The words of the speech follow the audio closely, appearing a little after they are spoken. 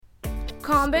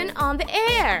Kanban on the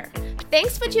air.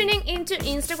 Thanks for tuning into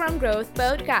Instagram Growth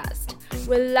Podcast.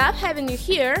 We love having you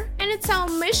here, and it's our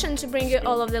mission to bring you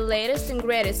all of the latest and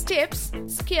greatest tips,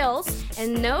 skills,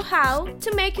 and know-how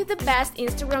to make you the best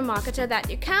Instagram marketer that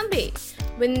you can be.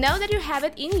 We know that you have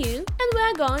it in you, and we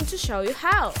are going to show you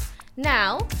how.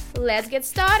 Now, let's get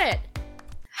started.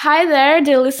 Hi there,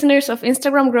 dear listeners of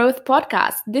Instagram Growth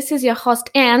Podcast. This is your host,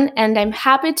 Anne, and I'm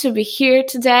happy to be here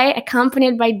today,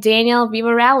 accompanied by Daniel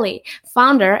Vivarelli,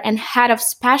 founder and head of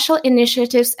special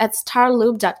initiatives at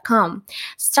Starloop.com.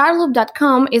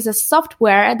 Starloop.com is a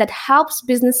software that helps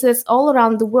businesses all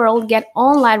around the world get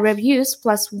online reviews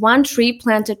plus one tree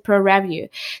planted per review.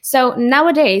 So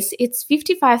nowadays, it's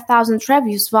 55,000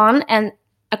 reviews won and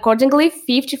accordingly,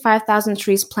 55,000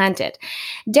 trees planted.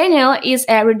 Daniel is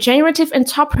a regenerative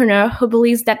entrepreneur who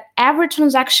believes that every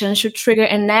transaction should trigger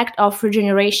an act of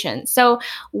regeneration. So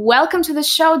welcome to the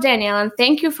show, Daniel, and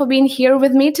thank you for being here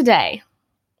with me today.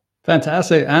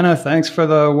 Fantastic. Anna, thanks for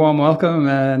the warm welcome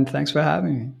and thanks for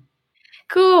having me.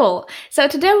 Cool. So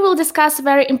today we'll discuss a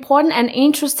very important and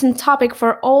interesting topic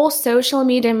for all social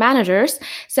media managers.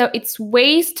 So it's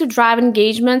ways to drive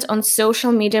engagement on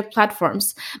social media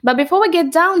platforms. But before we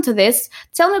get down to this,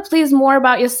 tell me please more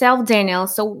about yourself, Daniel.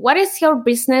 So what is your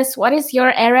business? What is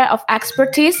your area of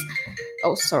expertise?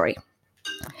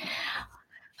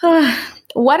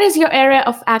 What is your area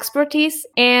of expertise?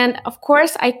 And of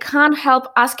course, I can't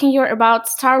help asking you about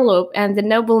Starloop and the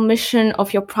noble mission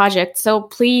of your project. So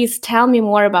please tell me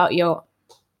more about you.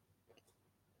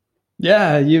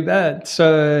 Yeah, you bet.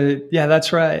 So yeah,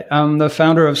 that's right. I'm the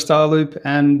founder of Starloop,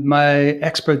 and my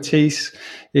expertise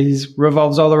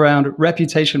revolves all around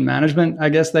reputation management, I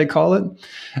guess they call it.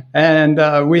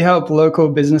 And we help local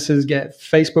businesses get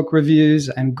Facebook reviews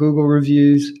and Google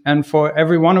reviews. And for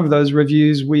every one of those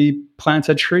reviews, we plant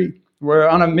a tree. We're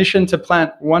on a mission to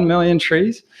plant 1 million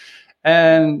trees.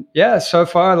 And yeah, so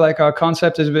far, our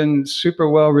concept has been super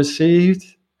well received.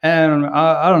 And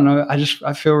I don't know,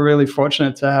 I feel really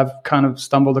fortunate to have kind of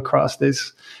stumbled across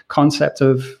this concept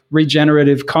of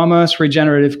regenerative commerce,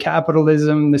 regenerative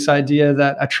capitalism, this idea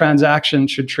that a transaction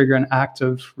should trigger an act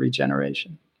of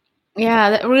regeneration. Yeah,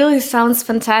 that really sounds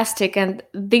fantastic. And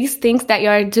these things that you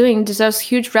are doing deserves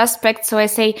huge respect. So I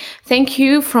say thank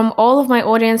you from all of my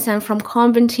audience and from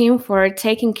Kanban team for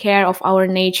taking care of our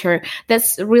nature.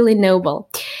 That's really noble.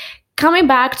 Coming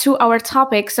back to our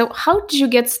topic, so how did you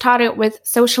get started with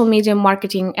social media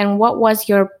marketing, and what was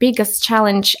your biggest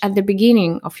challenge at the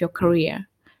beginning of your career?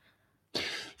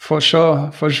 For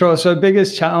sure. So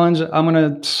biggest challenge, I'm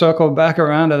going to circle back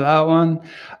around to that one.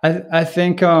 I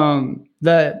think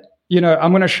that,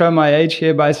 I'm going to show my age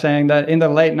here by saying that in the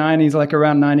late 90s,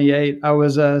 around 98, I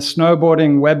was a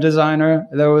snowboarding web designer.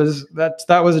 That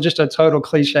was just a total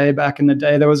cliche back in the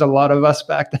day. There was a lot of us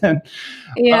back then.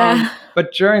 Yeah.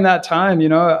 But during that time,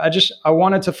 I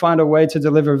wanted to find a way to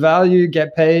deliver value,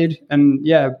 get paid, and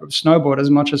snowboard as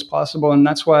much as possible. And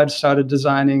that's why I started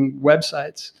designing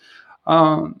websites.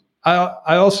 I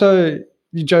also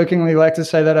jokingly like to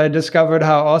say that I discovered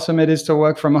how awesome it is to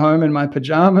work from home in my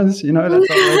pajamas. That's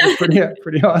always a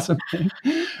pretty awesome thing.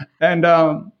 And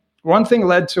one thing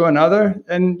led to another.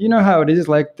 And you know how it is.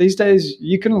 These days,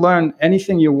 you can learn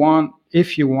anything you want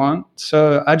if you want.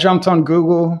 So I jumped on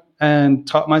Google and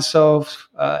taught myself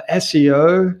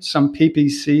SEO, some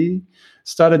PPC,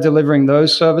 started delivering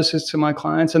those services to my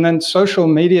clients. And then social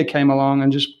media came along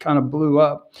and just kind of blew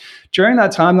up. During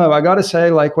that time, though, I got to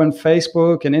say, when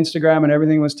Facebook and Instagram and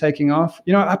everything was taking off,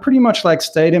 I pretty much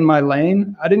stayed in my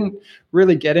lane. I didn't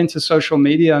really get into social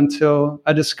media until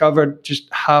I discovered just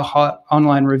how hot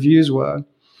online reviews were.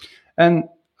 And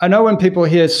I know when people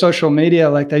hear social media,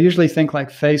 they usually think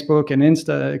Facebook and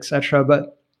Insta, etc.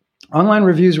 But online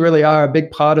reviews really are a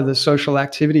big part of the social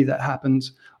activity that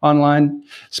happens online,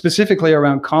 specifically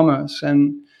around commerce.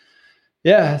 And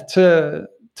yeah, to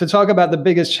talk about the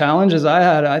biggest challenges I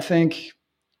had, I think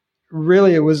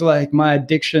really it was my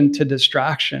addiction to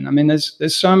distraction. I mean,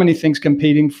 there's so many things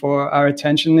competing for our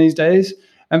attention these days.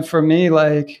 And for me,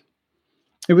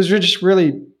 it was just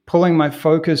really pulling my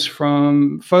focus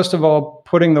from, first of all,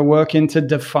 putting the work in to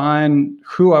define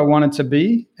who I wanted to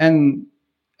be and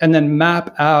then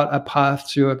map out a path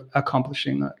to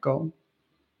accomplishing that goal.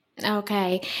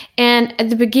 Okay. And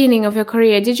at the beginning of your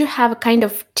career, did you have a kind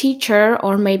of teacher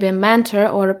or maybe a mentor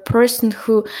or a person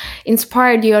who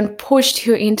inspired you and pushed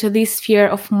you into this sphere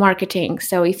of marketing?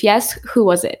 So if yes, who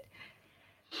was it?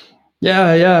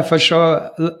 Yeah, for sure.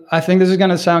 I think this is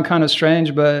going to sound kind of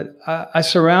strange, but I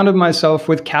surrounded myself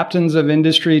with captains of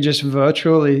industry just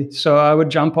virtually. So I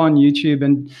would jump on YouTube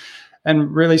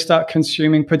and really start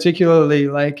consuming, particularly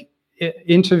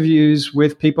interviews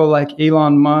with people like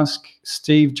Elon Musk,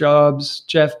 Steve Jobs,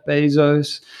 Jeff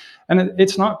Bezos. And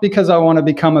it's not because I want to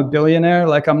become a billionaire.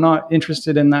 Like, I'm not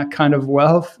interested in that kind of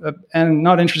wealth and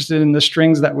not interested in the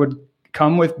strings that would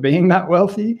come with being that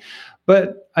wealthy.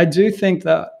 But I do think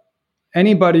that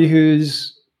anybody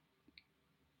who's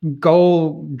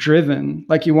goal driven,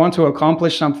 like you want to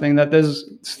accomplish something, that there's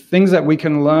things that we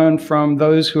can learn from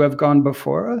those who have gone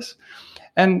before us.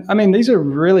 And I mean, these are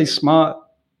really smart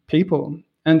people.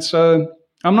 And so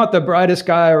I'm not the brightest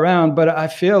guy around, but I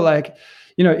feel like,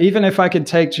 you know, even if I could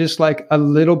take just like a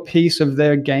little piece of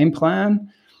their game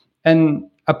plan and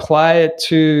apply it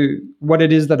to what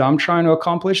it is that I'm trying to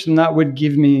accomplish, then that would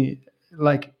give me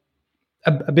like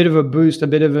a bit of a boost, a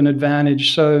bit of an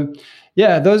advantage. So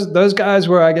yeah, those guys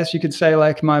were, I guess you could say,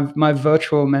 like my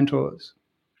virtual mentors.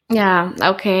 Yeah,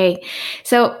 okay.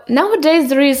 So nowadays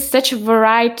there is such a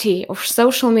variety of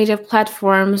social media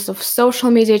platforms, of social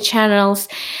media channels.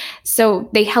 So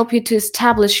they help you to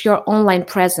establish your online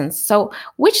presence. So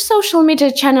which social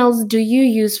media channels do you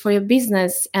use for your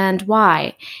business and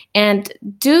why? And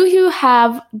do you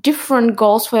have different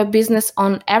goals for your business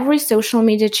on every social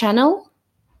media channel?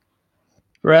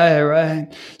 Right.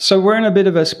 So we're in a bit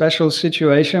of a special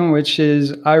situation, which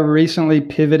is I recently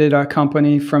pivoted our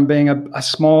company from being a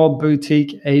small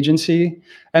boutique agency.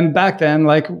 And back then,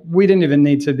 like, we didn't even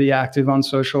need to be active on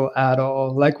social at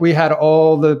all. Like, we had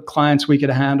all the clients we could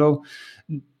handle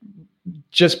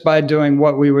just by doing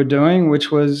what we were doing, which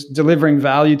was delivering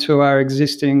value to our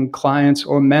existing clients,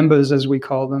 or members, as we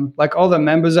call them. Like, all the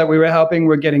members that we were helping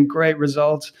were getting great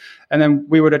results, and then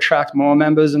we would attract more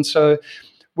members. And so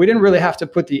we didn't really have to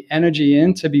put the energy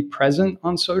in to be present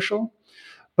on social.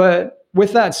 But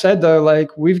with that said, though,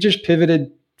 like, we've just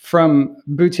pivoted from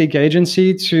boutique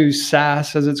agency to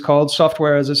SaaS, as it's called,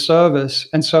 software as a service.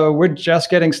 And so we're just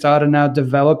getting started now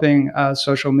developing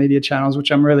social media channels,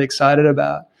 which I'm really excited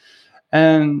about.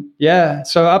 And yeah,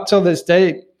 so up till this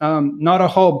date, not a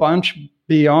whole bunch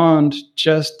beyond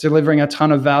just delivering a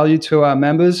ton of value to our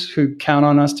members who count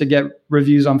on us to get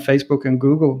reviews on Facebook and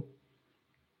Google.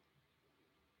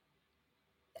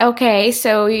 Okay,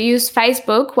 so you use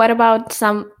Facebook. What about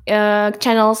some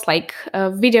channels like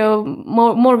video,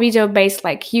 more video based,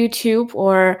 like YouTube,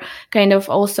 or kind of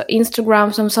also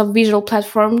Instagram, some visual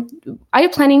platform? Are you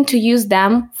planning to use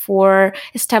them for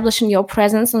establishing your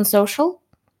presence on social?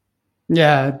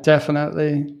 Yeah,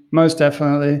 definitely. Most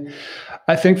definitely.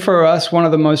 I think for us, one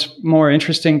of the more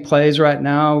interesting plays right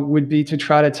now would be to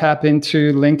try to tap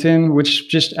into LinkedIn, which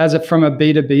just from a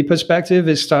B2B perspective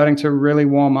is starting to really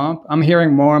warm up. I'm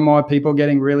hearing more and more people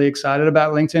getting really excited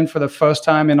about LinkedIn for the first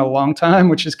time in a long time,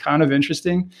 which is kind of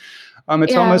interesting.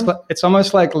 It's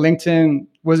almost like LinkedIn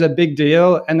was a big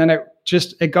deal, and then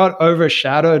it got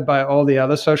overshadowed by all the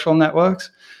other social networks.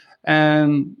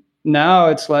 And now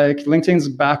it's like LinkedIn's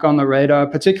back on the radar,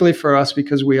 particularly for us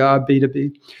because we are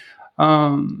B2B.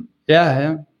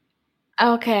 Yeah.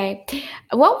 Okay.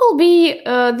 What will be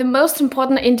the most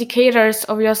important indicators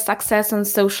of your success on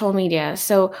social media?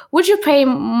 So would you pay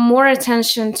more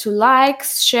attention to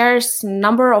likes, shares,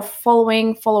 number of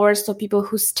followers, so people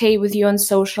who stay with you on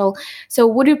social? So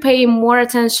would you pay more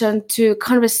attention to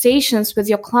conversations with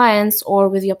your clients or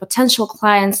with your potential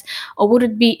clients, or would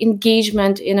it be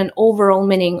engagement in an overall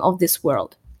meaning of this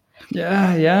world?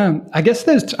 Yeah. I guess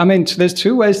there's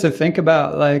two ways to think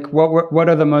about like what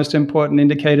are the most important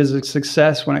indicators of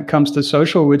success when it comes to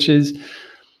social, which is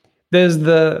there's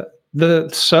the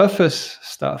surface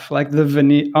stuff, like the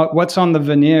veneer, what's on the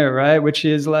veneer, right? Which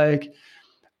is like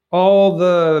all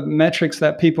the metrics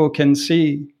that people can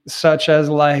see, such as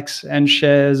likes and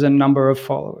shares and number of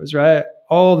followers, right?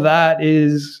 All that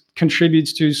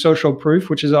contributes to social proof,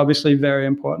 which is obviously very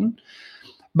important.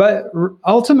 But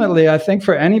ultimately, I think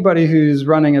for anybody who's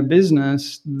running a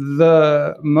business,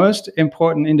 the most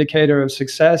important indicator of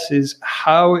success is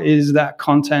how is that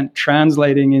content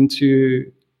translating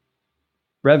into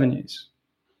revenues.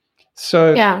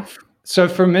 So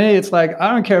for me, it's like, I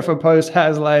don't care if a post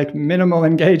has like minimal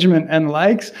engagement and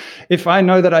likes. If I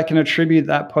know that I can attribute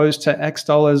that post to X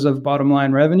dollars of bottom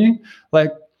line revenue,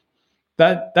 like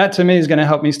that to me is going to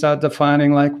help me start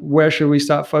defining like where should we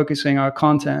start focusing our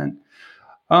content.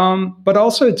 But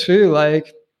also too,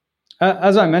 like,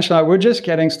 as I mentioned, like, we're just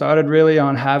getting started really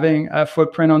on having a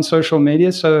footprint on social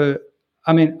media. So,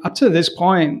 I mean, up to this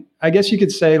point, I guess you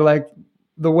could say like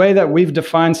the way that we've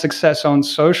defined success on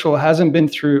social hasn't been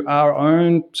through our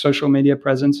own social media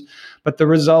presence, but the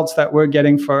results that we're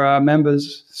getting for our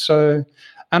members. So,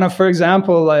 Anna, for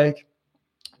example, like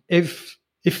if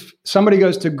somebody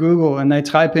goes to Google and they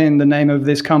type in the name of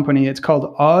this company, it's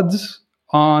called Odds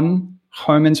On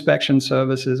home inspection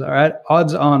services, all right?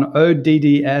 Odds on,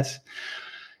 ODDS.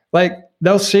 Like,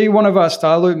 they'll see one of our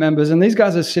Style Loop members, and these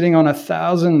guys are sitting on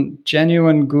 1,000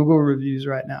 genuine Google reviews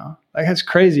right now. Like, that's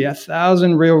crazy,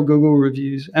 1,000 real Google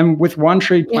reviews, and with one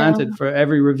tree planted for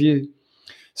every review.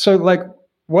 So, like,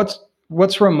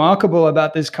 what's remarkable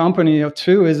about this company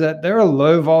too is that they're a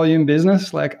low volume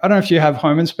business. Like, I don't know if you have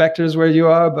home inspectors where you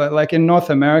are, but like in North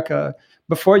America,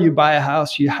 before you buy a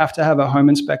house, you have to have a home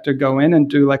inspector go in and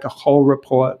do like a whole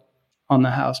report on the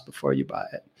house before you buy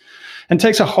it. And it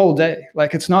takes a whole day.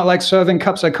 Like, it's not like serving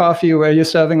cups of coffee where you're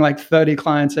serving like 30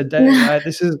 clients a day, right?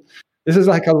 This is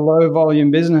like a low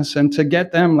volume business. And to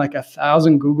get them like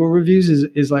 1,000 Google reviews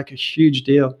is like a huge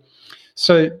deal.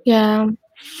 So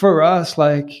for us,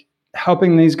 like,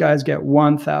 helping these guys get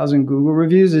 1,000 Google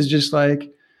reviews is just like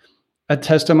a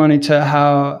testimony to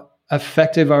how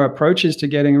effective our approach is to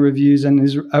getting reviews, and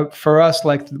is for us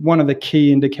like one of the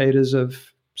key indicators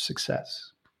of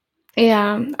success.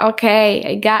 Yeah, okay,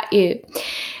 I got you.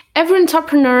 Every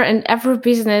entrepreneur and every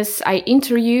business I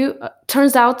interview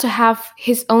turns out to have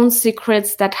his own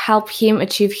secrets that help him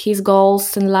achieve his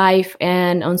goals in life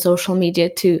and on social media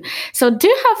too. So do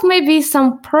you have maybe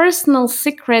some personal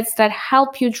secrets that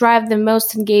help you drive the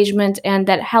most engagement and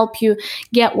that help you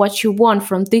get what you want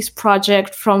from this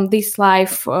project, from this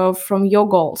life, from your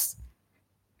goals?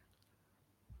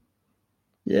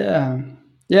 Yeah,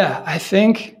 I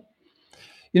think,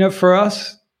 for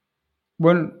us,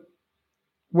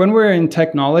 when we're in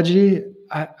technology,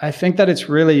 I think that it's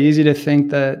really easy to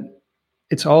think that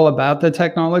it's all about the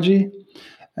technology.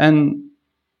 And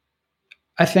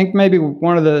I think maybe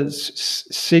one of the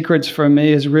secrets for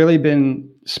me has really been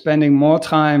spending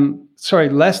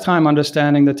less time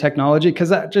understanding the technology, because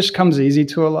that just comes easy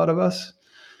to a lot of us,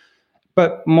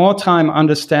 but more time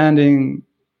understanding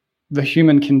the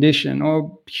human condition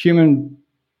or human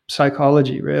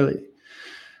psychology, really.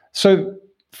 So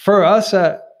for us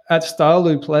at Style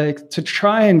Loop, like, to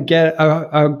try and get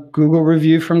a Google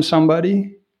review from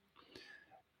somebody,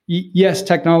 yes,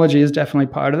 technology is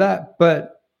definitely part of that,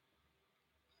 but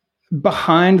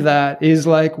behind that is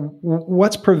like,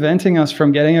 what's preventing us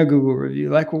from getting a Google review?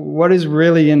 Like, what is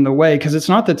really in the way? Because it's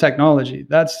not the technology.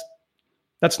 That's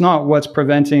not what's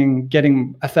preventing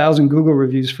getting 1,000 Google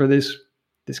reviews for this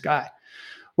guy.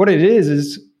 What it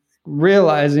is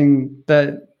realizing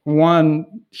that, one,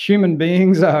 human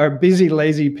beings are busy,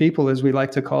 lazy people, as we like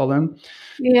to call them.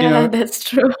 Yeah, that's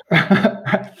true.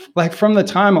 Like, from the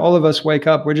time all of us wake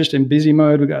up, we're just in busy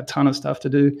mode. We got a ton of stuff to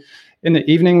do. In the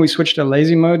evening, we switch to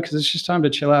lazy mode because it's just time to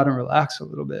chill out and relax a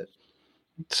little bit.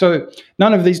 So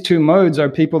none of these two modes are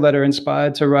people that are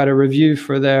inspired to write a review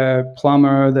for their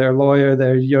plumber, their lawyer,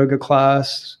 their yoga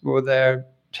class, or their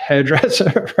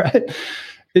hairdresser, right?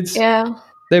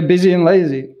 They're busy and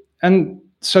lazy. And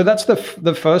so that's the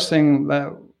first thing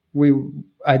that we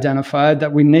identified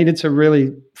that we needed to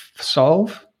really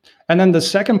solve. And then the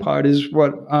second part is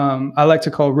what I like to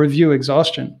call review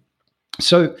exhaustion.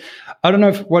 So I don't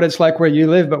know what it's like where you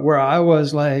live, but where I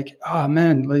was, like, oh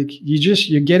man, like,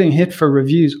 you're getting hit for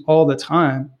reviews all the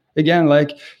time. Again,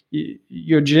 like,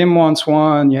 your gym wants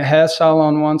one, your hair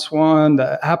salon wants one,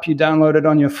 the app you downloaded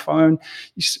on your phone.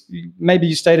 Maybe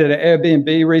you stayed at an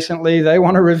Airbnb recently. They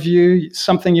want to review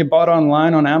something you bought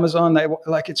online on Amazon.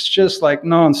 It's just like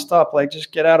nonstop, like,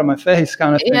 just get out of my face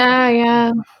kind of thing.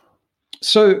 Yeah.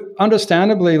 So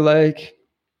understandably, like,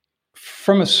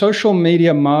 from a social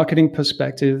media marketing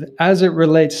perspective, as it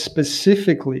relates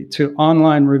specifically to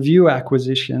online review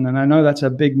acquisition, and I know that's a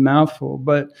big mouthful,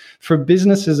 but for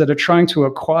businesses that are trying to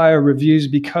acquire reviews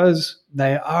because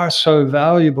they are so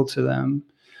valuable to them,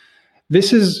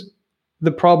 this is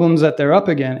the problems that they're up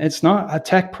against. It's not a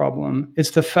tech problem.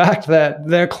 It's the fact that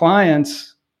their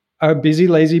clients are busy,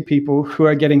 lazy people who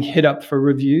are getting hit up for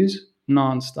reviews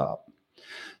nonstop.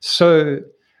 So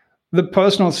the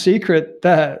personal secret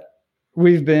that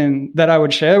I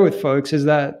would share with folks is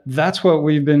that's what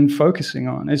we've been focusing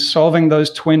on, is solving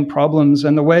those twin problems.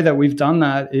 And the way that we've done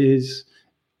that is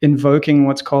invoking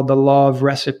what's called the law of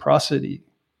reciprocity.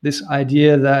 This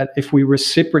idea that if we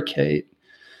reciprocate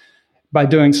by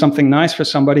doing something nice for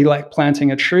somebody, like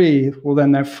planting a tree, well,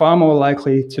 then they're far more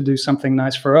likely to do something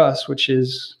nice for us, which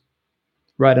is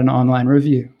write an online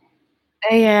review.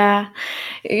 Yeah.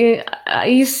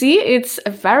 You see, it's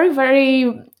a very,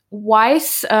 very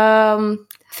wise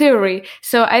theory.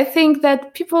 So I think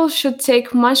that people should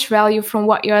take much value from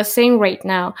what you are saying right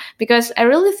now, because I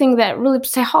really think that really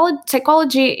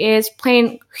psychology is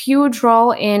playing a huge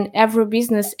role in every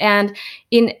business and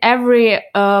in every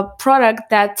product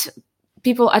that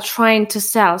people are trying to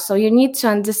sell. So you need to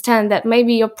understand that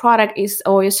maybe your product is,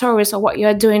 or your service, or what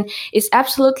you're doing is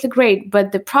absolutely great,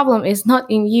 but the problem is not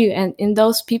in you and in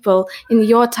those people in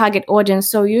your target audience.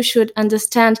 So you should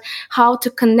understand how to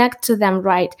connect to them,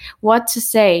 right? What to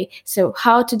say. So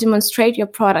how to demonstrate your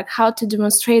product, how to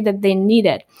demonstrate that they need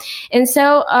it. And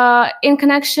so in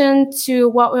connection to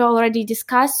what we already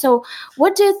discussed, so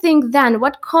what do you think then?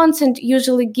 What content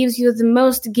usually gives you the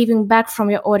most giving back from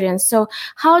your audience? So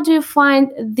how do you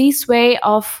find this way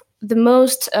of the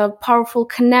most powerful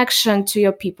connection to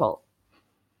your people?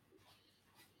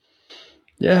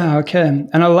 Yeah, okay.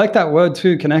 And I like that word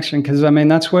too, connection, because I mean,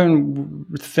 that's when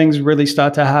things really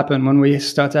start to happen, when we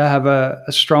start to have a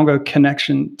stronger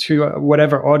connection to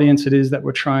whatever audience it is that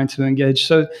we're trying to engage.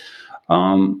 So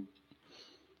I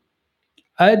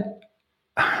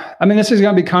mean, this is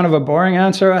going to be kind of a boring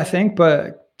answer, I think,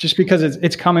 but just because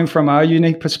it's coming from our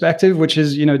unique perspective, which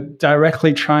is,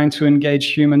 directly trying to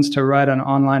engage humans to write an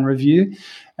online review.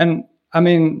 And I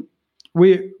mean,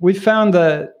 we found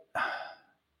that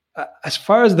as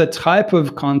far as the type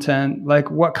of content, like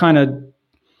what kind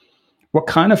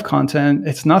of content,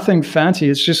 it's nothing fancy.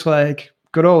 It's just like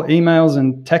good old emails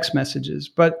and text messages.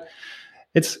 But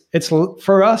it's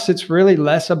for us, it's really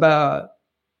less about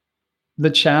the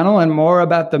channel and more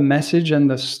about the message and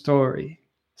the story.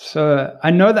 So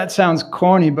I know that sounds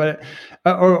corny, but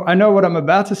or I know what I'm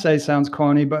about to say sounds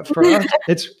corny, but for us,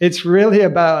 it's really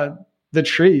about the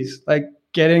trees, like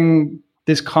getting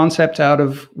this concept out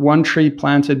of one tree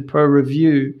planted per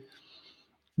review.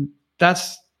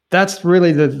 That's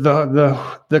really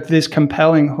this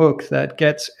compelling hook that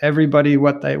gets everybody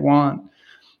what they want.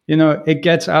 It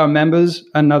gets our members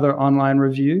another online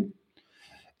review.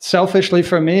 Selfishly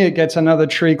for me, it gets another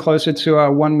tree closer to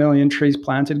our 1 million trees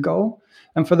planted goal.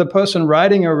 And for the person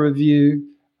writing a review,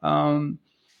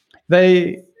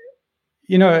 they,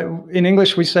 in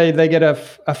English we say they get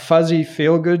a fuzzy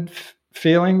feel-good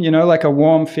feeling, like a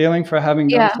warm feeling for having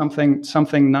done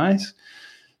something nice.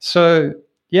 So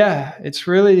yeah, it's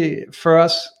really for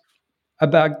us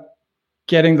about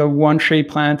getting the one tree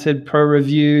planted per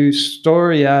review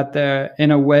story out there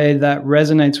in a way that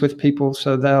resonates with people,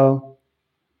 so they'll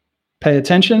pay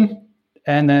attention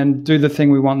and then do the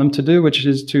thing we want them to do, which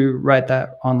is to write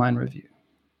that online review.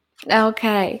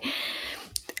 Okay.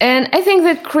 And I think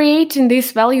that creating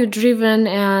this value-driven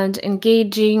and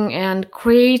engaging and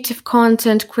creative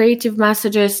content, creative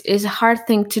messages is a hard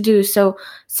thing to do. So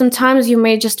sometimes you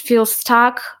may just feel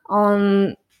stuck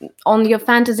on your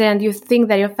fantasy, and you think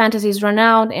that your fantasy is run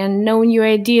out and no new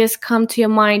ideas come to your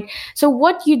mind. So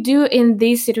what you do in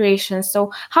these situations?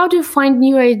 So how do you find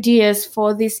new ideas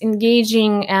for this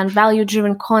engaging and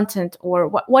value-driven content, or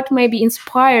what maybe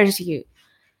inspires you?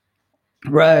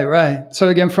 Right. So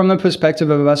again, from the perspective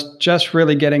of us just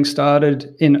really getting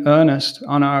started in earnest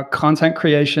on our content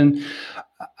creation,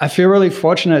 I feel really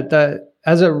fortunate that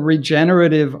as a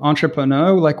regenerative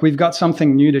entrepreneur, like we've got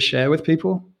something new to share with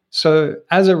people. So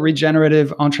as a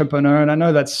regenerative entrepreneur, and I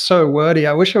know that's so wordy,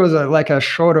 I wish it was a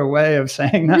shorter way of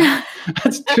saying that.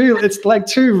 It's like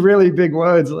two really big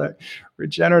words, like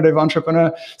regenerative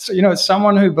entrepreneur. So, it's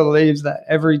someone who believes that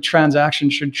every transaction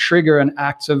should trigger an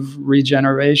act of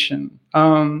regeneration.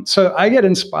 So I get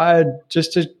inspired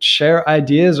just to share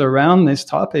ideas around this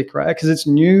topic, right? Because it's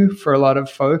new for a lot of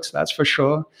folks, that's for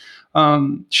sure.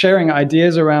 Sharing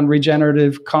ideas around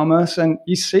regenerative commerce, and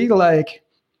you see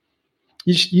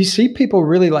you see people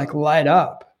really light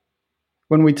up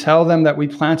when we tell them that we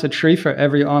plant a tree for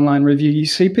every online review. You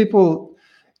see people,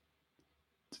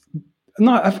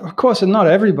 of course, not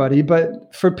everybody,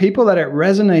 but for people that it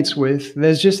resonates with,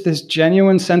 there's just this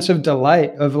genuine sense of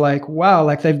delight of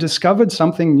wow, they've discovered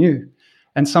something new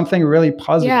and something really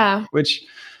positive, which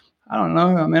I don't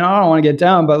know. I mean, I don't want to get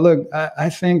down, but look, I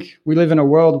think we live in a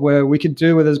world where we could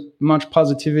do with as much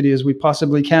positivity as we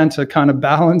possibly can to kind of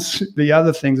balance the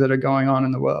other things that are going on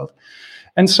in the world.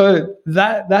 And so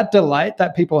that delight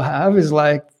that people have is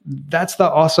that's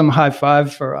the awesome high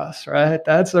five for us, right?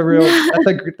 That's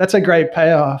that's a great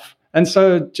payoff. And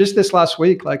so just this last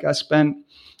week, I spent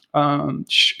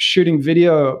shooting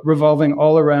video revolving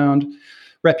all around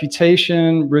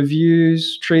reputation,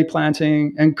 reviews, tree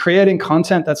planting, and creating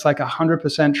content that's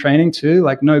 100% training too,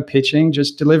 no pitching,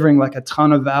 just delivering a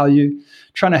ton of value,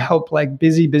 trying to help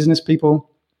busy business people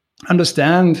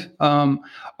understand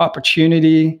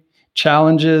opportunity,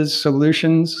 challenges,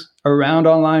 solutions around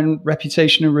online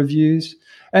reputation and reviews.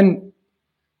 And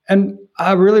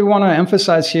I really want to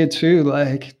emphasize here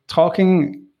too,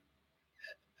 talking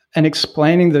and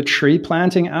explaining the tree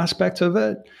planting aspect of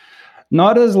it,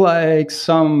 not as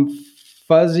some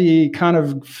fuzzy kind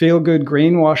of feel-good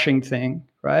greenwashing thing,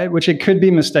 right? Which it could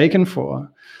be mistaken for.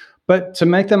 But to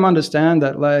make them understand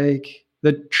that like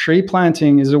the tree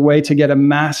planting is a way to get a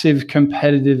massive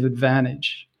competitive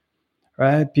advantage,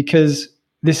 right? Because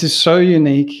this is so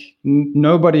unique.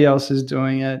 Nobody else is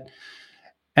doing it.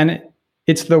 And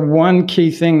it's the one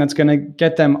key thing that's going to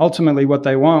get them ultimately what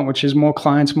they want, which is more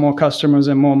clients, more customers,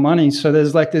 and more money. So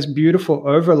there's like this beautiful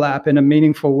overlap in a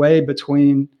meaningful way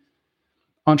between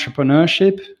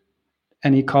entrepreneurship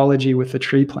and ecology with the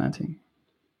tree planting.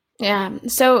 Yeah.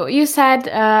 So you said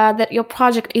that your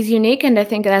project is unique, and I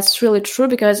think that's really true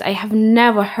because I have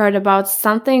never heard about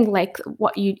something like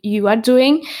what you are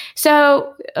doing.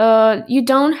 So you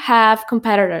don't have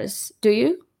competitors, do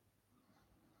you?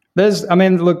 There's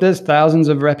thousands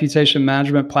of reputation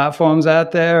management platforms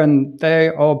out there, and they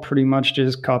all pretty much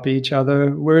just copy each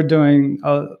other. We're doing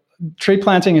tree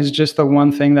planting is just the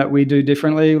one thing that we do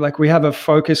differently. Like we have a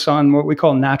focus on what we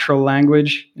call natural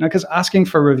language, because asking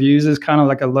for reviews is kind of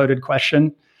like a loaded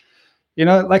question.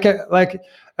 Like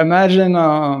imagine,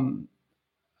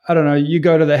 I don't know, you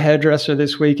go to the hairdresser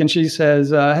this week and she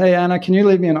says, hey, Anna, can you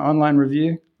leave me an online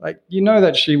review? Like,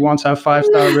 that she wants our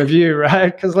 5-star review,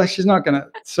 right? Because like she's not going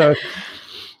to.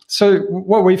 So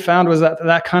what we found was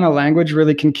that kind of language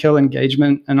really can kill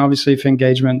engagement. And obviously if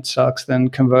engagement sucks, then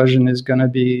conversion is going to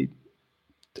be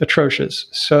atrocious.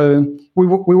 So we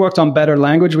worked on better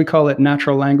language. We call it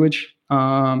natural language.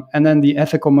 And then the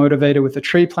ethical motivator with the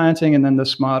tree planting, and then the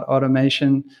smart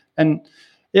automation. And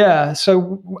yeah,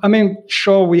 so,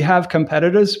 sure, we have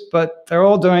competitors, but they're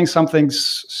all doing something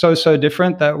so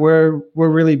different that we're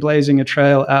really blazing a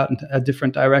trail out in a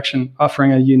different direction,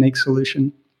 offering a unique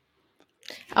solution.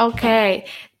 Okay.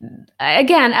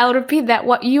 Again, I'll repeat that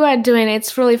what you are doing,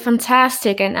 it's really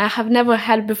fantastic. And I have never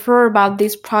heard before about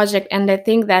this project. And I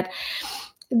think that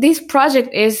this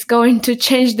project is going to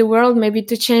change the world, maybe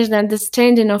to change the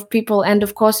understanding of people. And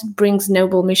of course, it brings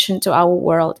noble mission to our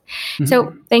world. Mm-hmm.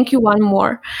 So thank you one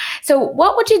more. So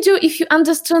what would you do if you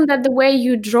understood that the way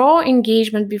you draw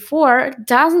engagement before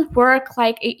doesn't work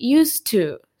like it used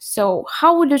to? So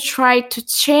how would you try to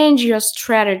change your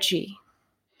strategy?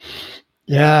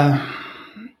 Yeah.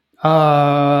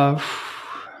 I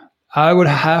would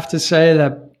have to say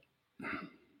that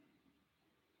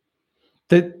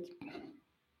the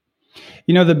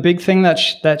big thing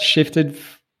that shifted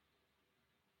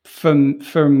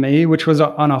for me, which was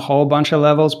on a whole bunch of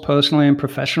levels, personally and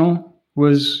professional,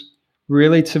 was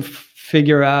really to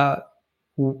figure out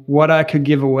what I could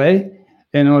give away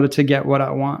in order to get what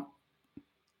I want.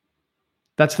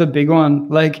 That's the big one.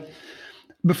 Like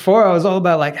before, I was all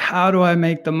about like, how do I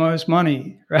make the most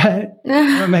money, right?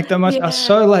 How do I make the most? Yeah. I was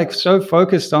so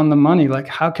focused on the money. Like,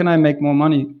 how can I make more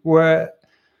money? Where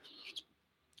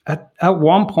at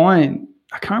one point,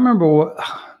 I can't remember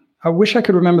I wish I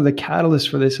could remember the catalyst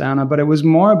for this, Anna, but it was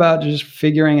more about just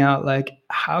figuring out like,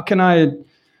 how can I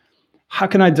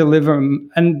deliver?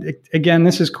 And again,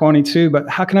 this is corny too, but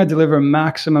how can I deliver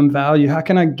maximum value? How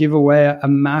can I give away a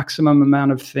maximum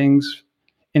amount of things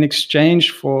in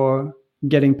exchange for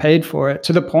getting paid for it?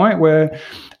 To the point where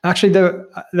actually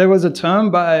there was a term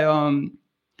by,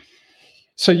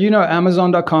 so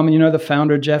Amazon.com, and the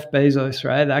founder, Jeff Bezos,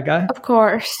 right? That guy? Of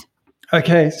course.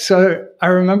 Okay, so I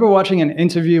remember watching an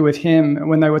interview with him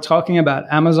when they were talking about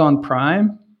Amazon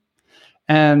Prime.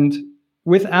 And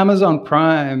with Amazon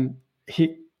Prime,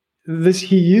 he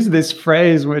used this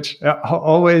phrase which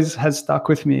always has stuck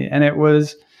with me. And it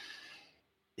was,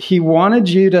 he wanted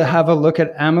you to have a look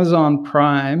at Amazon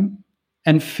Prime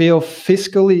and feel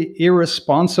fiscally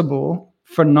irresponsible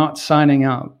for not signing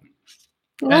up.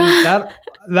 And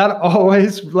that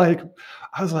always, like,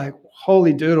 I was like,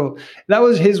 holy doodle. That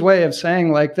was his way of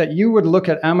saying like that you would look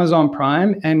at Amazon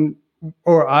Prime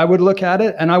or I would look at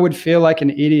it and I would feel like an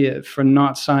idiot for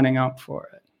not signing up for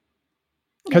it.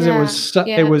 Because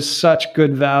it was such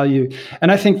good value.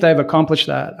 And I think they've accomplished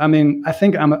that. I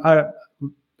think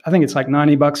it's like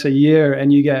 $90 a year,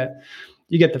 and you get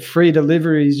the free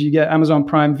deliveries, you get Amazon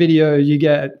Prime Video, you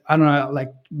get, I don't know,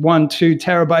 like 1-2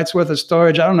 terabytes worth of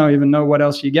storage. I don't even know what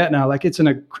else you get now. Like it's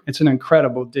an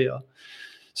incredible deal.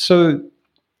 So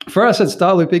for us at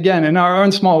Starloop, again, in our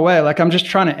own small way, like I'm just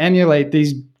trying to emulate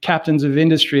these captains of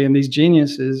industry and these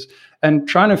geniuses and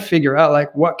trying to figure out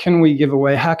like, what can we give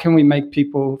away? How can we make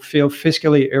people feel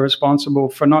fiscally irresponsible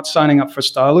for not signing up for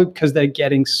Starloop because they're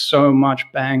getting so much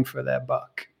bang for their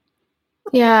buck?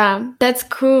 Yeah, that's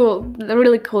cool. A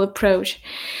really cool approach.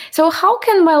 So how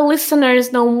can my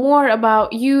listeners know more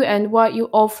about you and what you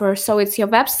offer? So it's your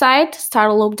website,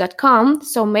 starloop.com.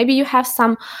 So maybe you have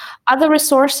some other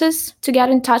resources to get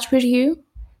in touch with you?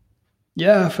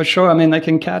 Yeah, for sure. They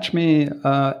can catch me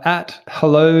at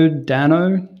Hello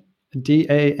Dano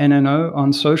DANNO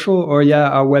on social, or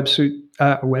our website,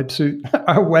 our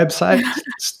website,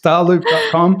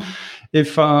 starloop.com.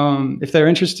 If they're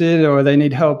interested or they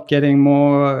need help getting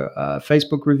more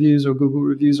Facebook reviews or Google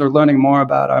reviews or learning more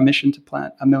about our mission to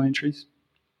plant 1 million trees.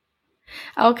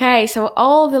 Okay, so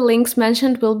all the links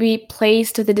mentioned will be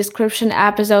placed to the description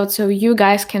episode so you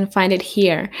guys can find it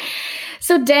here.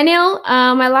 So Daniel,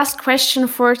 my last question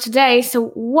for today. So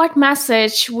what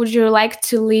message would you like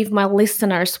to leave my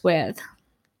listeners with?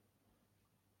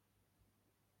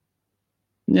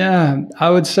 Yeah, I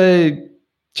would say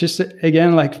just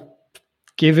again, like,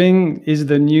 giving is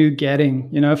the new getting.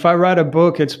 If I write a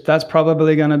book, that's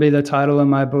probably going to be the title of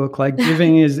my book. Like,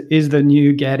 giving is the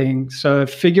new getting. So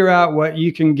figure out what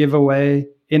you can give away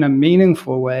in a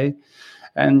meaningful way,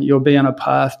 and you'll be on a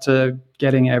path to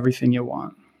getting everything you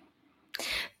want.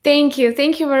 Thank you.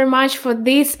 Thank you very much for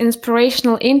this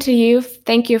inspirational interview.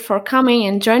 Thank you for coming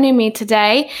and joining me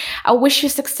today. I wish you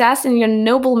success in your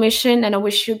noble mission, and I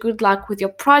wish you good luck with your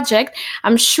project.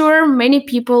 I'm sure many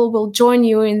people will join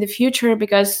you in the future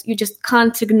because you just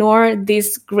can't ignore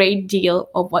this great deal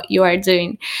of what you are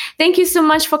doing. Thank you so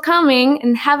much for coming,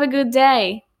 and have a good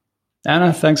day.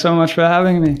 Anna, thanks so much for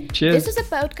having me. Cheers. This is a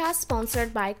podcast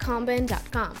sponsored by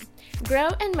Combine.com. Grow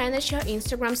and manage your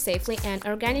Instagram safely and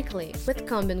organically with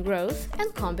Combine Growth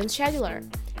and Combine Scheduler.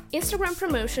 Instagram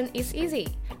promotion is easy.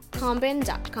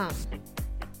 Combine.com.